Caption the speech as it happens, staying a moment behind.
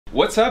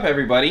What's up,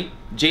 everybody?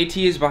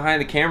 JT is behind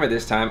the camera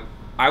this time.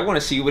 I want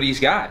to see what he's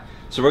got.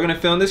 So we're gonna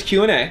film this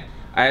Q&A.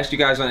 I asked you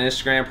guys on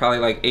Instagram probably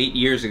like 8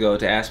 years ago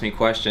to ask me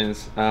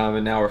questions,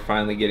 and now we're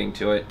finally getting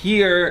to it.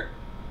 Here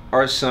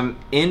are some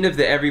end of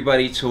the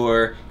Everybody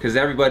tour, because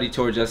the Everybody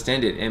tour just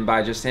ended, and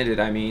by just ended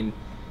I mean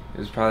it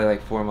was probably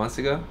like 4 months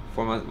ago.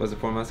 Was it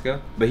 4 months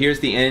ago? But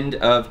here's the end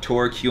of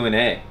tour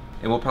Q&A.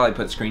 And we'll probably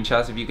put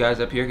screenshots of you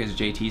guys up here because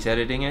JT's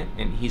editing it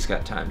and he's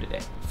got time today.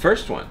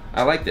 First one,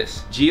 I like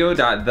this.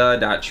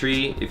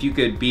 Geo.the.tree. If you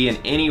could be in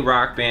any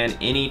rock band,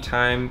 any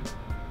time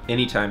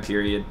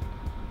period.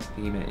 I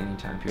think he meant any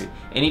time period.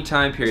 Any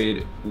time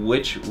period,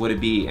 which would it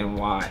be and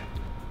why?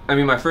 I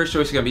mean, my first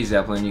choice is gonna be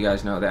Zeppelin, you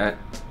guys know that.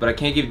 But I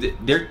can't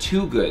give, they're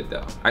too good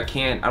though. I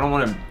don't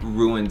wanna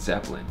ruin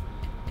Zeppelin.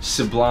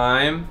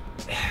 Sublime,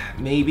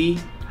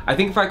 maybe. I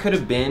think if I could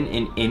have been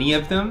in any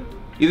of them,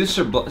 either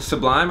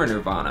Sublime or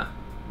Nirvana.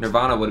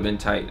 Nirvana would have been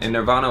tight. And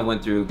Nirvana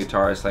went through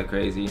guitarists like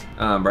crazy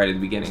right at the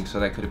beginning,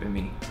 so that could have been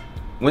me.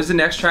 When's the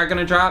next track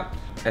gonna drop?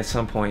 At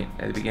some point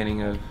at the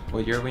beginning of,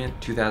 what year are we in?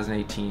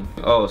 2018.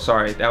 Oh,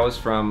 sorry, that was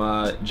from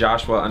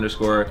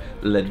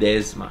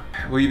Joshua_Ledesma.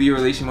 Will you be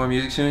releasing more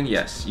music soon?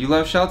 Yes. You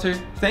love Shelter?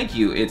 Thank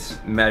you, it's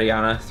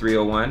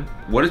Mariana301.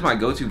 What is my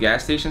go-to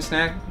gas station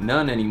snack?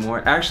 None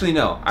anymore. Actually,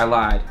 no, I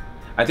lied.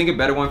 I think a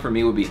better one for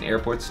me would be an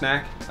airport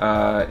snack,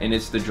 and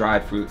it's the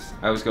dried fruits.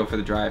 I always go for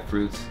the dried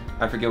fruits.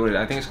 I forget what it is.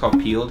 I think it's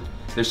called Peeled.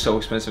 They're so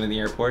expensive in the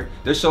airport.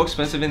 They're so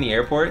expensive in the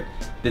airport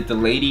that the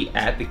lady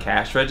at the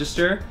cash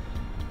register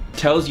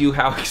tells you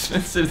how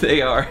expensive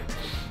they are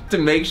to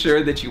make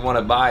sure that you want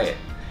to buy it.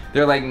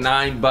 They're like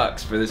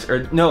 $9 for this,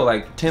 or no,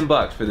 like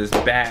 $10 for this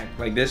bag,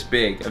 like this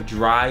big, of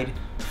dried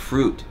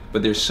fruit.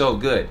 But they're so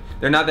good.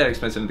 They're not that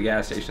expensive at the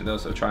gas station though,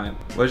 so try them.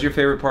 What was your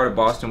favorite part of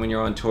Boston when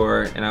you're on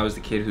tour and I was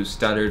the kid who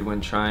stuttered when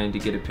trying to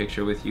get a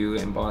picture with you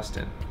in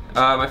Boston?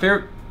 My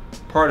favorite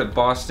part of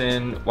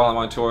Boston while I'm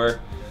on tour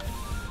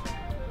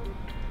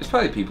is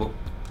probably the people.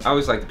 I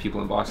always like the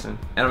people in Boston.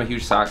 And I'm a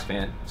huge Sox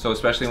fan, so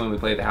especially when we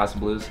play at the House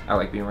of Blues, I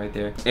like being right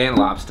there. And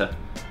Lobster.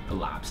 The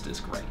Lobster's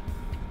great.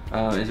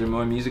 Is there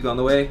more music on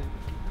the way?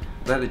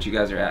 Glad that you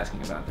guys are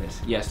asking about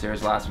this. Yes,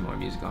 there's lots more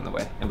music on the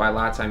way. And by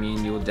lots, I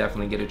mean you will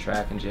definitely get a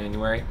track in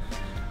January.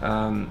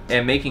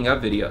 And making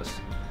up videos.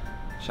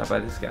 Shot by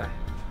this guy.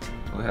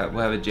 We'll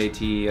have a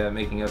JT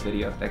making up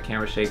video. That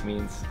camera shake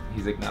means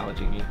he's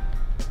acknowledging me.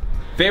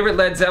 Favorite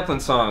Led Zeppelin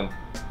song?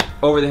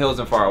 Over the Hills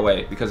and Far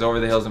Away. Because Over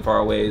the Hills and Far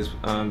Away is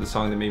the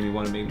song that made me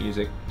want to make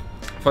music.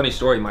 Funny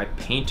story, my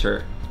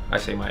painter, I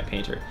say my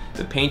painter,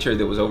 the painter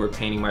that was over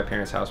painting my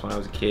parents' house when I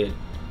was a kid,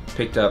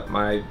 picked up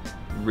my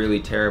really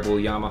terrible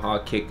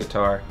Yamaha kick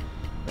guitar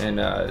and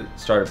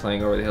started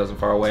playing Over the Hills and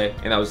Far Away,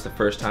 and that was the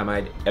first time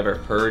I'd ever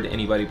heard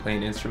anybody play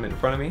an instrument in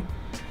front of me,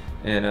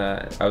 and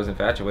I was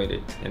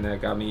infatuated, and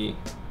that got me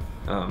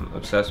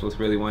obsessed with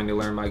really wanting to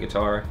learn my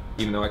guitar.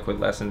 Even though I quit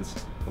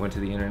lessons, I went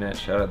to the internet,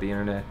 shout out the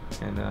internet,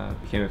 and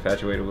became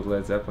infatuated with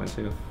Led Zeppelin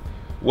too.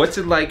 What's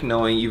it like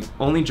knowing you've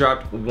only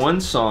dropped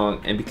one song,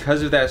 and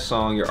because of that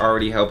song you're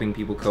already helping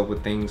people cope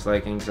with things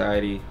like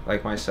anxiety,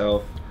 like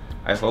myself?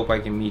 I hope I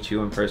can meet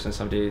you in person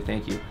someday to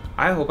thank you.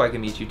 I hope I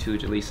can meet you too,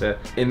 Jaleesa.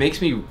 It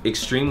makes me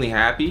extremely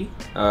happy,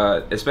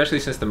 especially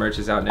since the merch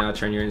is out now,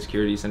 Turn Your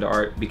Insecurities into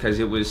Art, because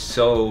it was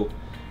so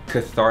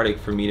cathartic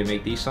for me to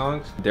make these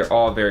songs. They're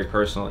all very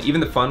personal.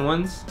 Even the fun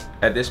ones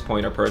at this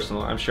point are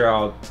personal. I'm sure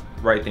I'll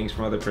write things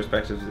from other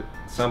perspectives at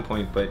some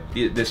point, but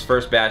this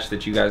first batch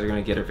that you guys are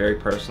gonna get are very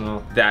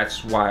personal.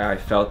 That's why I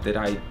felt that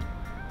I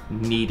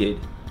needed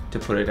to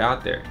put it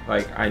out there.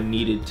 Like, I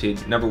needed to,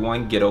 number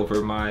one, get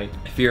over my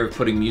fear of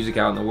putting music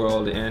out in the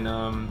world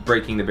and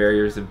breaking the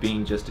barriers of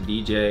being just a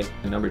DJ.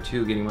 And number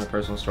two, getting my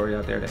personal story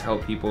out there to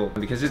help people.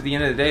 Because at the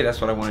end of the day,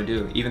 that's what I want to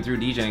do. Even through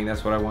DJing,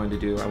 that's what I wanted to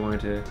do.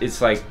 It's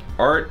like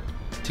art,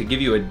 to give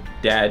you a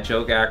dad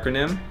joke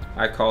acronym,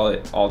 I call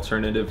it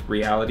alternative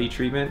reality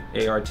treatment,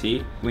 ART.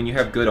 When you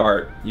have good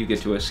art, you get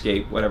to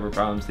escape whatever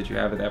problems that you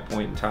have at that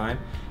point in time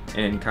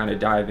and kind of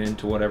dive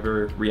into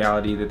whatever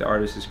reality that the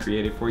artist has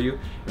created for you.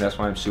 And that's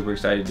why I'm super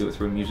excited to do it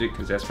through music,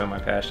 because that's been my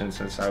passion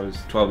since I was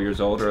 12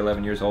 years old or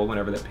 11 years old,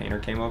 whenever that painter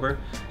came over.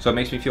 So it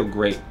makes me feel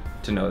great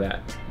to know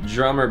that.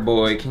 Drummer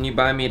boy, can you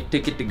buy me a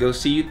ticket to go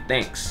see you?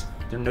 Thanks.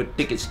 There are no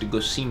tickets to go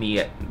see me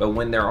yet, but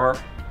when there are,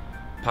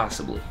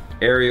 possibly.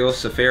 Ariel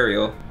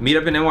Safariel, meet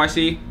up in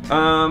NYC?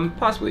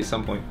 Possibly at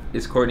some point.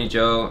 Is Courtney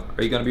Joe,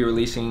 are you gonna be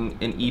releasing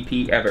an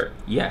EP ever?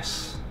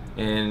 Yes,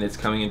 and it's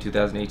coming in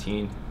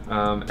 2018.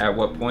 At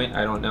what point,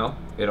 I don't know.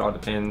 It all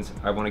depends.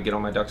 I want to get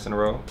all my ducks in a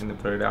row and then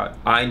put it out.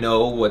 I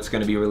know what's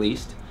going to be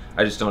released.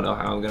 I just don't know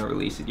how I'm going to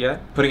release it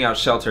yet. Putting out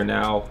Shelter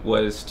now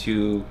was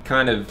to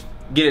kind of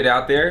get it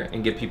out there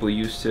and get people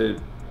used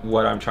to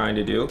what I'm trying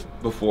to do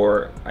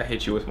before I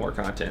hit you with more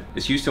content.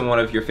 Is Houston one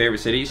of your favorite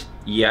cities?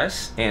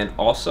 Yes, and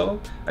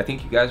also, I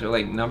think you guys are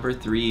like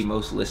 #3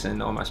 most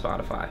listened on my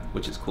Spotify,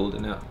 which is cool to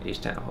know.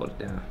 H-Town, hold it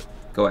down.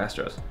 Go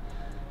Astros.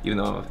 Even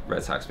though I'm a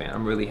Red Sox fan,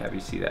 I'm really happy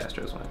to see the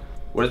Astros win.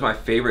 What is my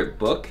favorite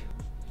book?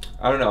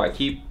 I don't know, I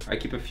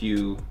keep a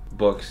few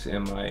books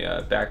in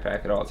my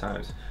backpack at all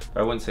times,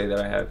 but I wouldn't say that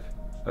I have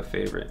a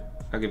favorite.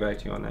 I'll get back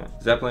to you on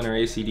that. Zeppelin or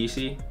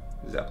AC/DC?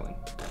 Zeppelin.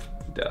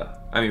 Duh.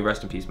 I mean,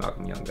 rest in peace,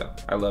 Malcolm Young, though.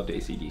 I loved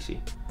AC/DC.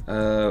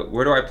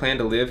 Where do I plan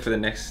to live for the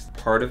next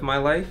part of my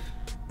life?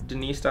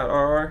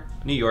 Denise.rr.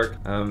 New York.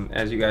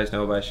 As you guys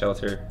know by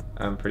Shelter,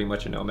 I'm pretty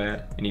much a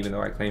nomad, and even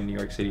though I claim New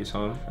York City as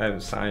home, I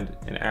haven't signed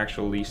an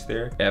actual lease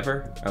there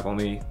ever. I've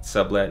only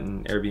sublet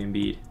and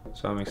Airbnb'd,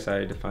 so I'm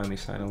excited to finally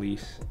sign a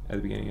lease at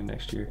the beginning of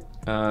next year.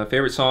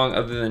 Favorite song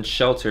other than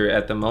Shelter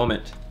at the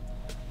moment?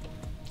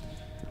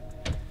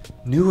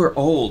 New or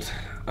old?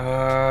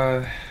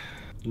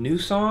 New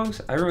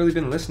songs? I haven't really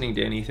been listening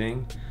to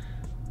anything.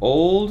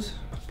 Old?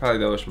 Probably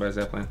The Ocean by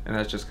Zeppelin, and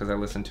that's just because I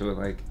listened to it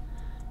like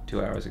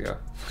 2 hours ago.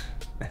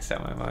 That's how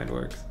my mind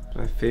works.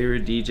 My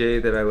favorite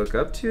DJ that I look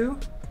up to?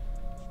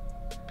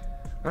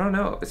 I don't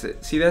know.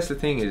 See, that's the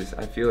thing is,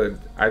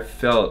 I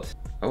felt,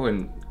 I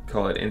wouldn't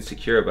call it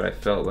insecure, but I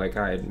felt like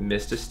I had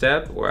missed a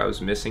step or I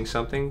was missing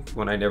something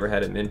when I never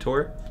had a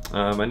mentor.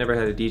 I never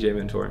had a DJ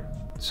mentor.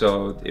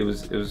 So it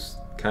was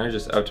kind of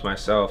just up to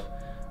myself.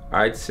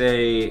 I'd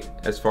say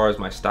as far as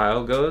my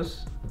style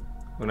goes,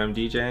 when I'm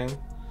DJing,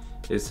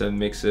 it's a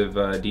mix of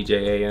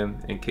DJ AM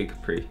and Kid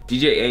Capri.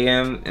 DJ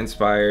AM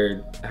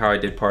inspired how I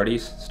did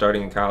parties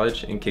starting in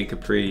college, and Kid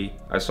Capri,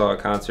 I saw a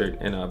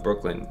concert in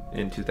Brooklyn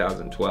in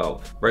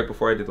 2012, right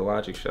before I did the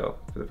Logic show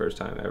for the first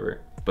time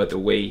ever. But the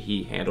way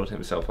he handled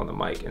himself on the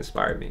mic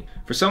inspired me.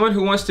 For someone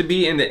who wants to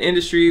be in the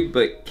industry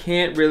but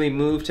can't really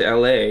move to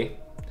LA,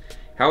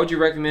 how would you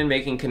recommend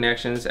making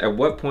connections? At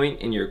what point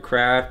in your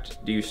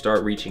craft do you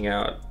start reaching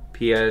out?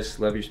 P.S.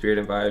 Love your spirit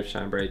and vibes,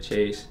 shine bright,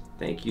 Chase.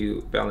 Thank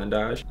you,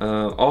 Valendage.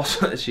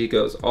 Also, she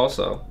goes,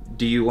 also,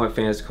 do you want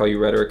fans to call you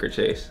Rhetoric or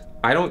Chase?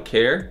 I don't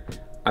care.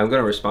 I'm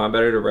gonna respond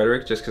better to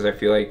Rhetoric just because I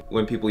feel like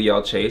when people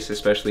yell Chase,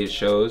 especially at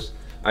shows,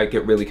 I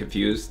get really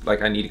confused.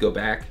 Like I need to go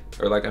back,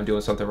 or like I'm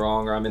doing something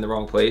wrong, or I'm in the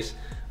wrong place.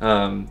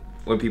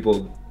 When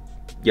people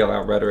yell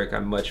out Rhetoric,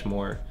 I'm much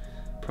more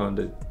prone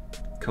to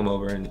come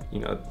over and, you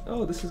know,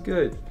 oh, this is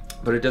good.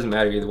 But it doesn't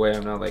matter either way.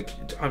 I'm not like,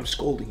 I'm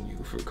scolding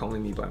you for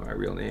calling me by my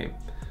real name.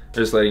 I'm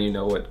just letting you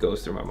know what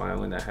goes through my mind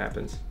when that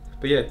happens.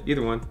 But yeah,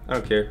 either one, I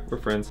don't care, we're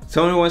friends.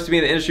 Someone who wants to be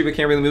in the industry but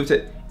can't really move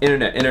to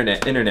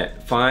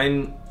internet.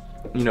 Find,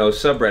 you know,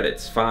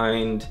 subreddits,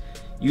 find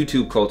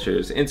YouTube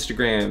cultures,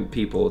 Instagram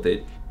people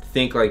that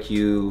think like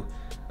you,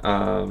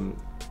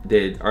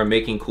 that are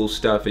making cool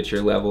stuff at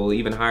your level,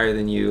 even higher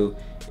than you,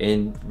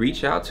 and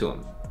reach out to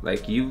them.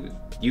 Like you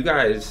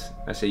guys,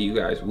 I say you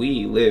guys,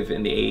 we live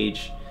in the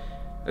age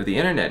of the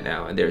internet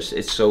now, and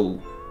it's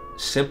so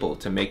simple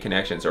to make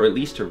connections, or at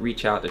least to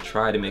reach out to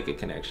try to make a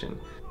connection.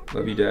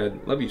 Love you, Dad.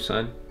 Love you,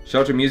 son.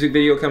 Shelter music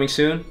video coming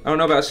soon? I don't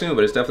know about soon,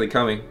 but it's definitely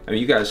coming. I mean,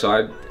 you guys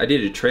saw, I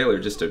did a trailer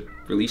just to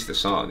release the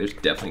song. There's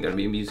definitely gonna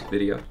be a music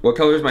video. What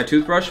color is my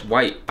toothbrush?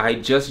 White. I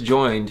just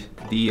joined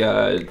the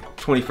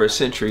 21st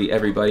century,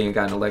 everybody, and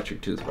got an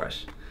electric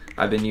toothbrush.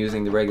 I've been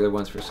using the regular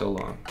ones for so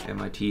long, and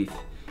my teeth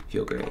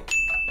feel great.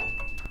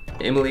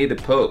 Emily the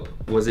Pope.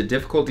 Was it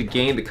difficult to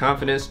gain the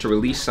confidence to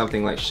release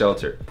something like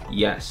Shelter?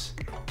 Yes.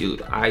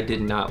 Dude, I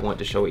did not want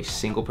to show a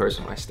single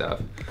person my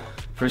stuff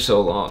for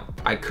so long.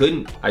 I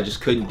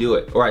just couldn't do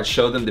it. Or I'd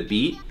show them the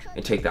beat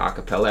and take the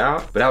acapella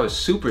out, but I was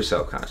super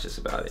self-conscious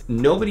about it.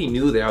 Nobody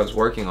knew that I was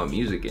working on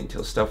music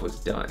until stuff was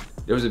done.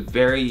 There was a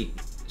very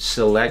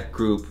select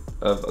group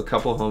of a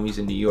couple homies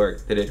in New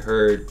York that had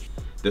heard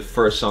the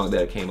first song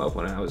that came up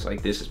when I was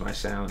like, this is my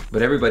sound.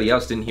 But everybody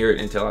else didn't hear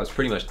it until I was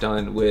pretty much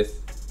done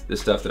with the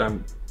stuff that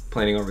I'm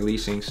planning on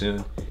releasing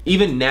soon.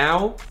 Even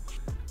now,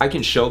 I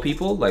can show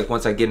people, like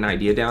once I get an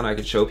idea down, I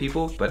can show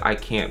people, but I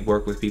can't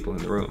work with people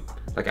in the room.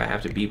 Like I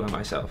have to be by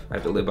myself. I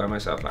have to live by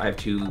myself. I have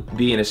to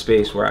be in a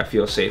space where I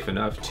feel safe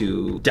enough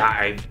to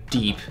dive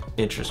deep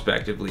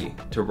introspectively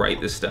to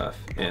write this stuff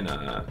and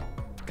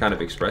kind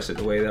of express it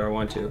the way that I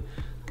want to.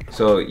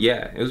 So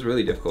yeah, it was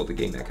really difficult to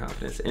gain that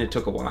confidence, and it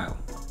took a while,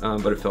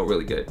 but it felt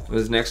really good.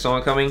 When's the next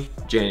song coming?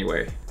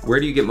 January. Where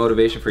do you get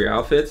motivation for your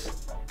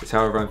outfits? It's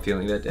however I'm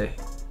feeling that day.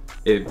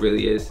 It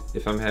really is.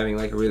 If I'm having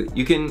like a really,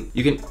 you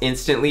can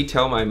instantly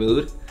tell my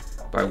mood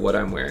by what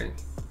I'm wearing.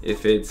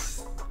 If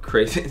it's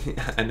crazy,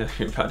 I know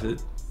you're about to,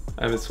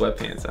 I'm in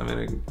sweatpants, I'm in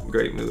a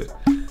great mood.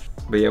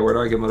 But yeah, where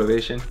do I get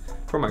motivation?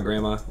 From my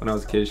grandma. When I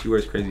was a kid, she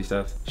wears crazy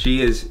stuff.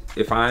 She is,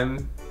 if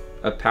I'm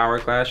a power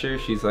clasher,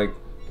 she's like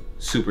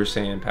Super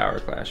Saiyan power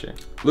clasher.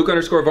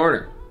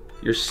 Luke_Varner.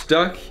 You're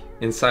stuck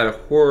inside a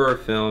horror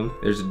film.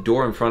 There's a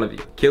door in front of you.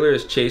 Killer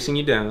is chasing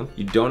you down.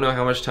 You don't know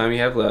how much time you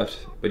have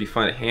left, but you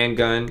find a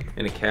handgun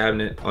in a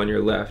cabinet on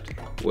your left.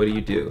 What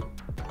do?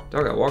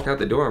 Dog, I walk out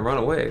the door and run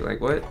away.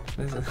 Like what?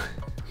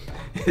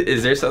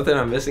 Is there something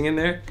I'm missing in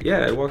there?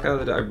 Yeah, I walk out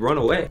the door, I run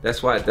away.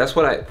 That's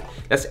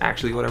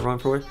actually what I run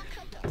for.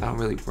 I don't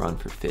really run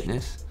for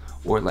fitness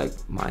or like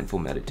mindful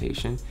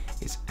meditation.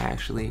 It's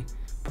actually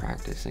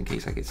practice in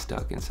case I get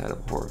stuck inside of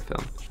a horror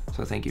film.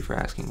 So thank you for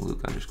asking,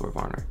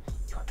 Luke_Varner.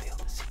 You unveiled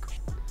the secret.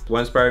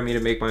 What inspired me to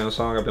make my own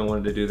song? I've been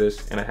wanting to do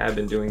this, and I have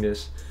been doing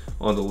this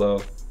on the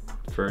low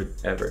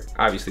forever.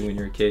 Obviously, when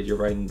you're a kid, you're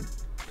writing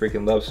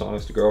freaking love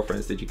songs to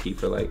girlfriends that you keep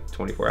for like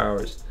 24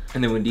 hours.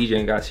 And then when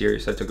DJing got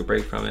serious, I took a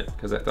break from it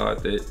because I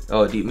thought that,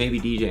 oh, maybe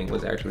DJing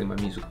was actually my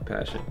musical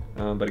passion.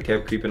 But it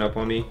kept creeping up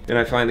on me. And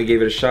I finally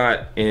gave it a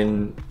shot,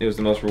 and it was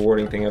the most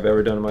rewarding thing I've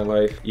ever done in my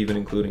life, even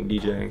including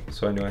DJing.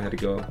 So I knew I had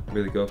to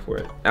really go for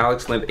it.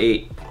 Alex Limp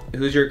 8,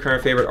 who's your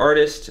current favorite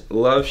artist?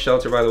 Love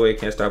Shelter, by the way,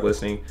 can't stop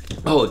listening.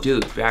 Oh,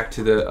 dude, back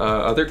to the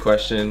other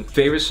question.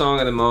 Favorite song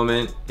at the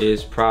moment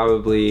is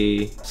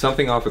probably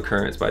Something Off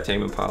Occurrence by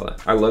Tame Impala.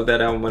 I love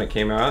that album when it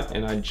came out,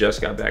 and I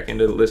just got back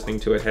into listening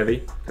to it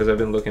heavy because I've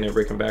been looking at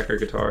Rickenbacker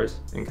guitars,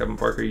 and Kevin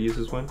Parker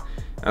uses one.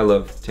 I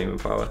love Tame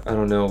Impala. I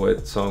don't know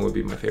what song would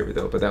be my favorite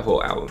though, but that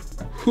whole album.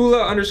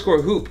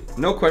 Hula_hoop.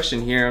 No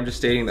question here, I'm just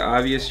stating the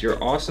obvious.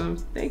 You're awesome.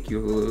 Thank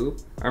you, Hula Hoop.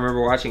 I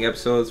remember watching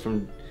episodes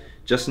from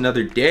Just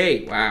Another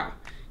Day. Wow.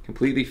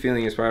 Completely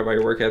feeling inspired by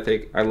your work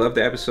ethic. I love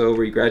the episode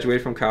where you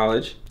graduated from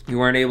college. You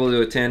weren't able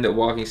to attend a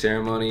walking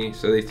ceremony,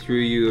 so they threw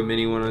you a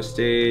mini one on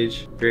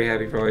stage. Very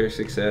happy for all your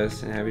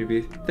success and happy to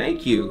be.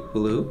 Thank you,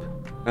 Hula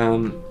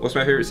Hoop. What's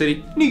my favorite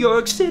city? New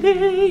York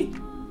City.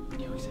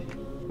 New York City.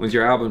 When's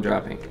your album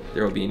dropping?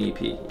 There will be an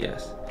EP,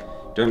 yes.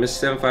 Do I miss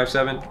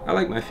 757? I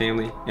like my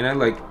family, and I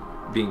like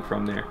being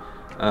from there.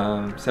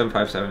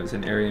 757 is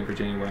an area in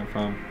Virginia where I'm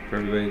from, for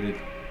everybody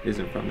that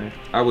isn't from there.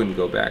 I wouldn't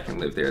go back and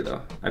live there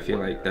though. I feel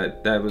like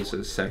that was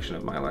a section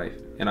of my life,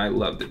 and I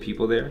love the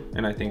people there,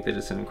 and I think that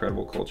it's an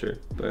incredible culture,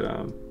 but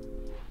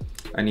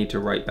I need to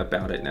write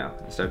about it now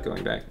instead of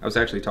going back. I was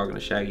actually talking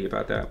to Shaggy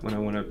about that when I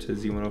went up to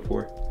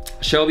Z104.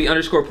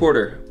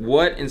 Shelby_Porter,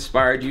 what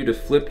inspired you to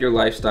flip your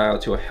lifestyle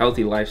to a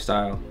healthy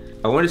lifestyle?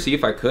 I wanted to see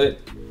if I could.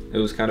 It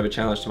was kind of a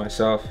challenge to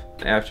myself.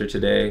 After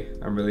today,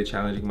 I'm really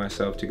challenging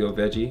myself to go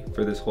veggie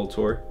for this whole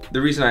tour.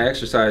 The reason I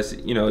exercise,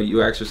 you know,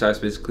 you exercise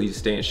physically to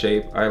stay in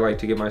shape. I like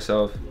to give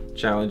myself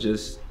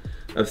challenges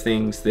of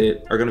things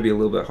that are gonna be a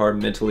little bit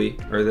hard mentally,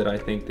 or that I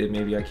think that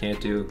maybe I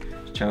can't do,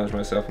 to challenge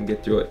myself and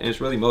get through it. And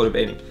it's really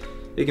motivating.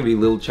 It can be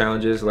little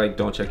challenges like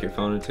don't check your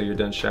phone until you're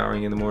done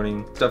showering in the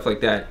morning, stuff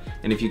like that.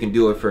 And if you can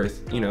do it for,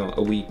 you know,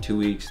 a week, 2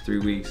 weeks, 3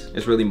 weeks,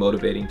 it's really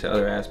motivating to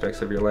other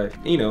aspects of your life.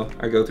 You know,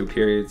 I go through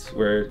periods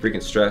where I'm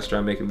freaking stressed or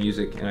I'm making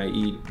music and I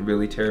eat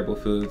really terrible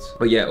foods.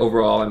 But yeah,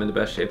 overall, I'm in the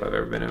best shape I've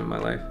ever been in my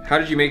life. How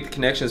did you make the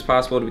connections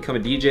possible to become a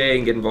DJ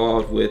and get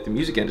involved with the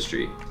music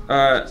industry?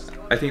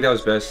 I think that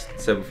was best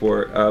said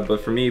before, but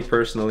for me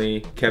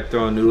personally, kept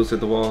throwing noodles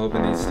at the wall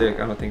hoping they'd stick.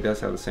 I don't think that's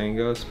how the saying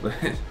goes, but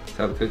it's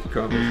how the cookie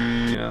crumbles,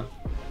 you know?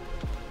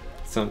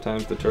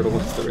 Sometimes the turtle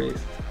wants to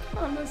race.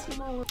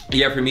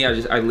 Yeah, for me,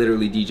 I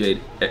literally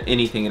DJ'd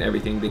anything and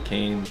everything that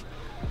came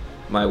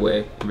my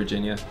way in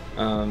Virginia.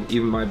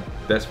 Even my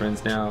best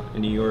friends now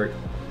in New York,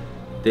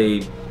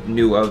 they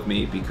knew of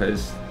me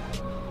because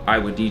I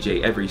would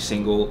DJ every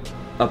single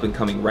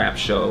up-and-coming rap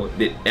show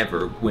that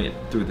ever went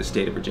through the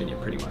state of Virginia,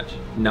 pretty much.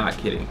 Not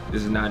kidding.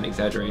 This is not an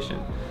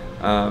exaggeration.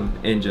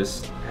 And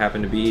just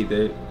happened to be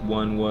that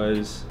one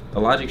was a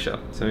Logic show.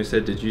 Somebody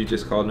said, did you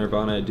just call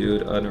Nirvana a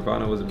dude?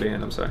 Nirvana was a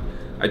band, I'm sorry.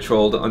 I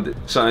trolled on the,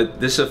 so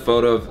this is a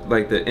photo of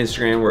like the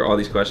Instagram where all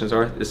these questions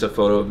are. This is a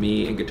photo of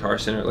me in Guitar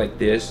Center like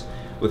this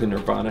with a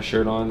Nirvana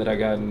shirt on that I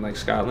got in like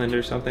Scotland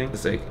or something.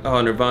 It's like, oh,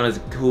 Nirvana's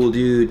a cool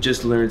dude,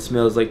 just learned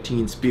Smells Like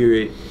Teen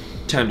Spirit.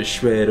 Time to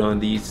shred on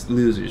these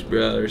losers,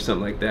 bro, or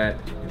something like that.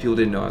 And people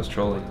didn't know I was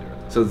trolling.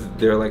 So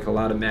there are like a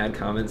lot of mad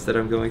comments that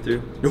I'm going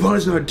through.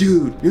 Nirvana's not a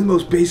dude. You're the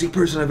most basic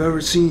person I've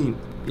ever seen.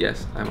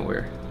 Yes, I'm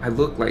aware. I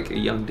look like a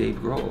young Dave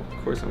Grohl.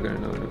 Of course I'm gonna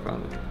know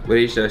Nirvana. What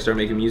age did I start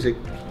making music?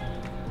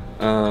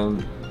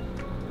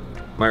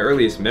 My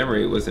earliest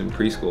memory was in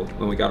preschool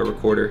when we got a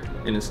recorder,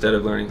 and instead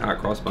of learning Hot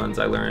Cross Buns,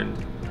 I learned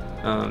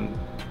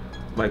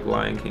like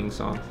Lion King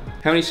songs.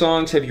 How many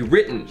songs have you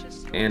written?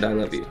 And I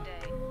love you.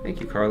 Thank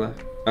you, Carla.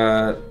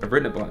 I've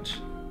written a bunch.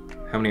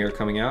 How many are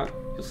coming out?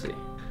 You'll see.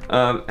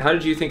 How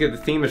did you think of the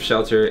theme of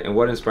Shelter, and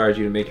what inspired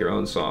you to make your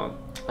own song?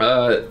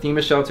 Theme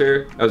of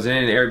Shelter, I was in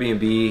an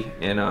Airbnb,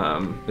 and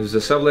it was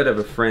a sublet of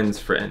a friend's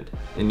friend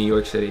in New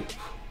York City.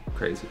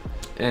 Crazy.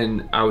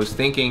 And I was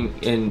thinking,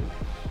 and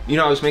you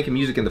know, I was making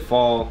music in the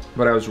fall,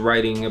 but I was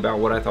writing about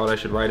what I thought I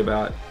should write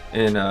about,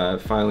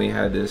 and finally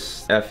had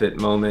this F-it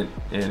moment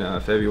in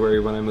February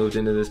when I moved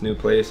into this new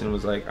place, and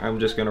was like, I'm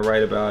just gonna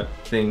write about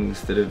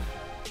things that have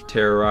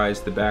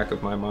terrorized the back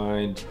of my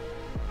mind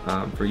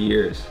for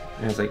years.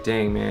 And I was like,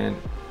 dang man,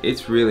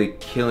 it's really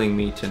killing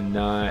me to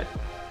not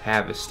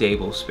have a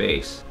stable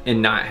space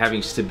and not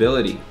having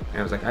stability. And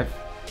I was like,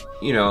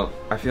 you know,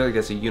 I feel like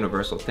that's a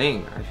universal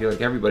thing. I feel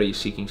like everybody is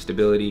seeking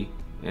stability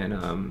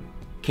and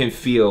can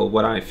feel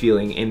what I'm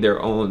feeling in their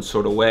own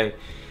sort of way.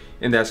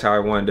 And that's how I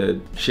wanted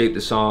to shape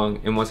the song.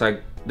 And once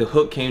the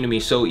hook came to me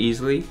so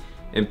easily,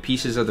 and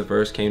pieces of the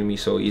verse came to me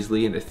so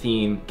easily, and the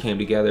theme came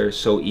together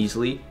so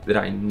easily, that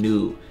I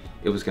knew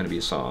it was gonna be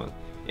a song.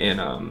 And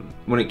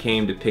when it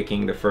came to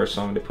picking the first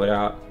song to put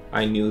out,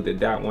 I knew that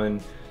that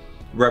one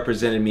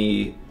represented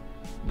me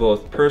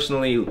both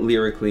personally,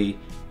 lyrically,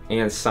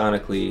 and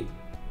sonically,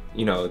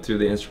 you know, through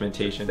the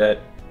instrumentation. That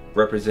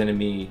represented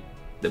me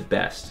the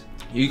best.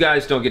 You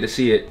guys don't get to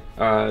see it,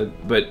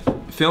 but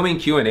filming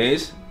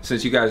Q&As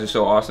since you guys are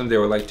so awesome, there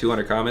were like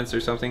 200 comments or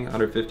something,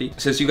 150.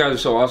 Since you guys are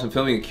so awesome,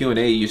 filming a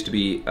Q&A used to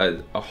be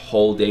a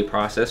whole day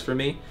process for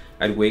me.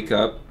 I'd wake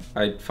up,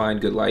 I'd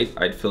find good light,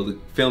 I'd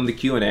film the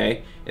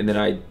Q&A, and then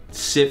I'd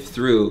sift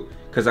through,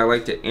 because I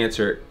like to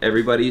answer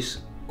everybody's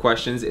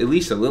questions, at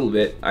least a little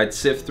bit. I'd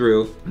sift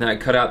through, and I'd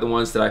cut out the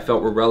ones that I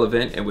felt were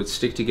relevant and would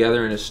stick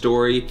together in a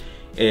story,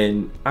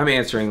 and I'm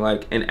answering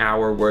like an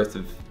hour worth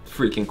of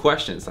freaking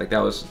questions. Like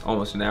that was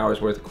almost an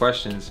hour's worth of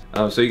questions.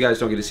 So you guys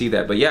don't get to see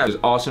that. But yeah, it was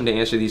awesome to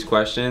answer these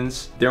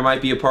questions. There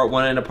might be a part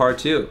 1 and a part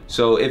 2.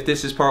 So if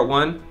this is part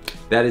 1,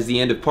 that is the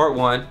end of part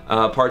 1.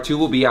 Part 2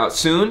 will be out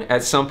soon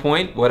at some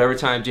point, whatever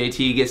time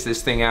JT gets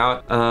this thing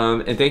out.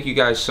 And thank you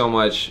guys so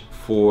much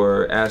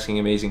for asking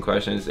amazing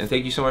questions, and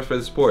thank you so much for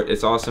the support.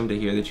 It's awesome to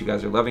hear that you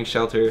guys are loving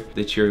Shelter,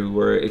 that you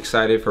were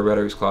excited for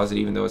Rhetoric's Closet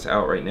even though it's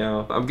out right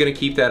now. I'm gonna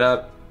keep that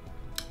up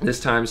this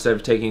time instead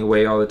of taking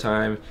away all the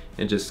time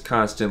and just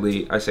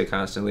constantly, I say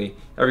constantly,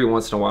 every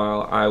once in a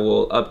while I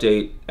will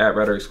update at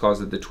Rhetoric's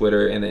Closet the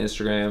Twitter and the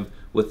Instagram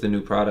with the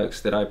new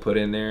products that I put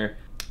in there.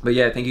 But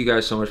yeah, thank you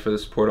guys so much for the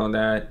support on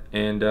that,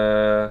 and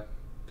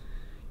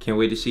can't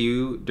wait to see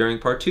you during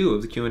part 2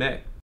 of the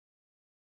Q&A.